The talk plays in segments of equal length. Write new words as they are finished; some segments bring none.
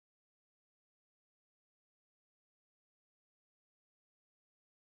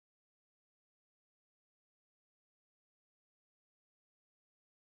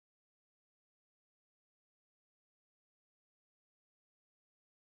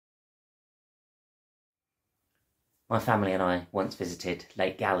My family and I once visited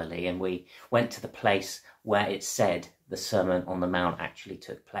Lake Galilee, and we went to the place where it said the Sermon on the Mount actually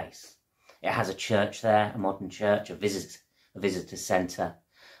took place. It has a church there, a modern church, a visitor centre,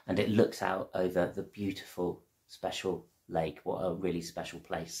 and it looks out over the beautiful, special lake. What a really special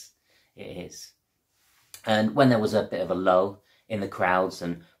place it is. And when there was a bit of a lull in the crowds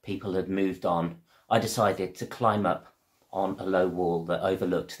and people had moved on, I decided to climb up on a low wall that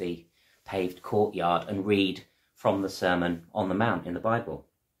overlooked the paved courtyard and read from the Sermon on the Mount in the Bible.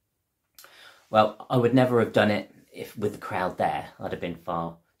 Well, I would never have done it if with the crowd there. I'd have been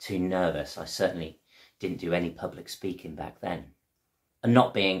far too nervous. I certainly didn't do any public speaking back then. And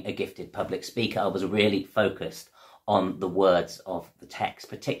not being a gifted public speaker, I was really focused on the words of the text,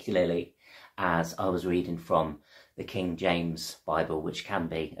 particularly as I was reading from the King James Bible, which can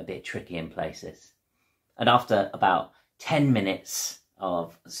be a bit tricky in places. And after about 10 minutes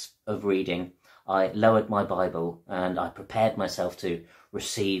of reading, I lowered my Bible and I prepared myself to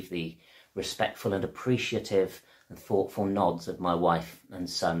receive the respectful and appreciative and thoughtful nods of my wife and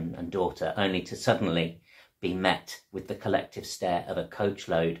son and daughter, only to suddenly be met with the collective stare of a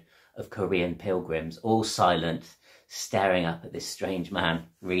coachload of Korean pilgrims, all silent, staring up at this strange man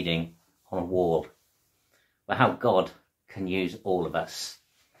reading on a wall. Well, how God can use all of us,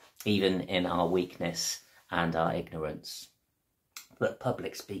 even in our weakness and our ignorance. But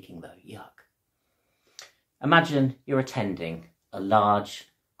public speaking, though, yuck. Imagine you're attending a large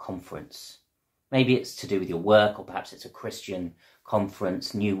conference. Maybe it's to do with your work, or perhaps it's a Christian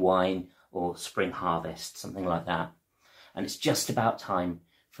conference, new wine, or spring harvest, something like that. And it's just about time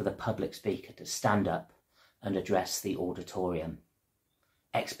for the public speaker to stand up and address the auditorium.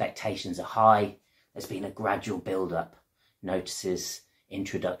 Expectations are high. There's been a gradual build-up, notices,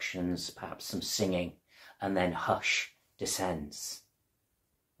 introductions, perhaps some singing, and then hush descends.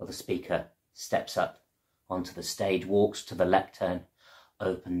 Well, the speaker steps up onto the stage, walks to the lectern,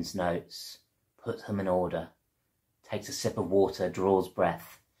 opens notes, puts them in order, takes a sip of water, draws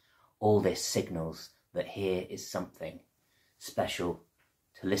breath. All this signals that here is something special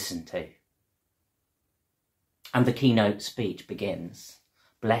to listen to. And the keynote speech begins.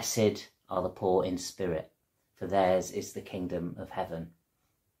 Blessed are the poor in spirit, for theirs is the kingdom of heaven.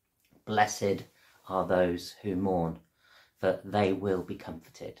 Blessed are those who mourn, for they will be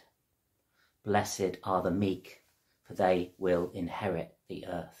comforted. Blessed are the meek, for they will inherit the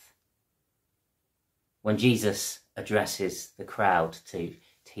earth. When Jesus addresses the crowd to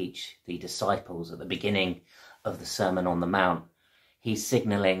teach the disciples at the beginning of the Sermon on the Mount, he's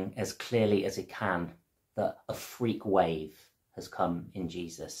signalling as clearly as he can that a freak wave has come in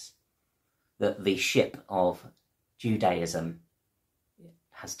Jesus, that the ship of Judaism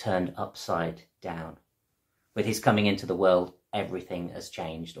has turned upside down. With his coming into the world, everything has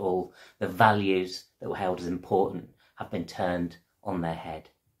changed. All the values that were held as important have been turned on their head.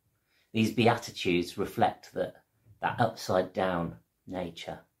 These Beatitudes reflect that upside down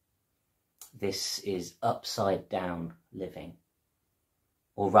nature. This is upside down living.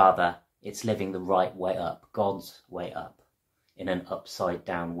 Or rather, it's living the right way up, God's way up, in an upside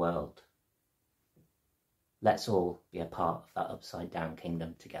down world. Let's all be a part of that upside down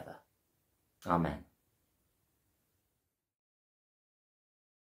kingdom together. Amen.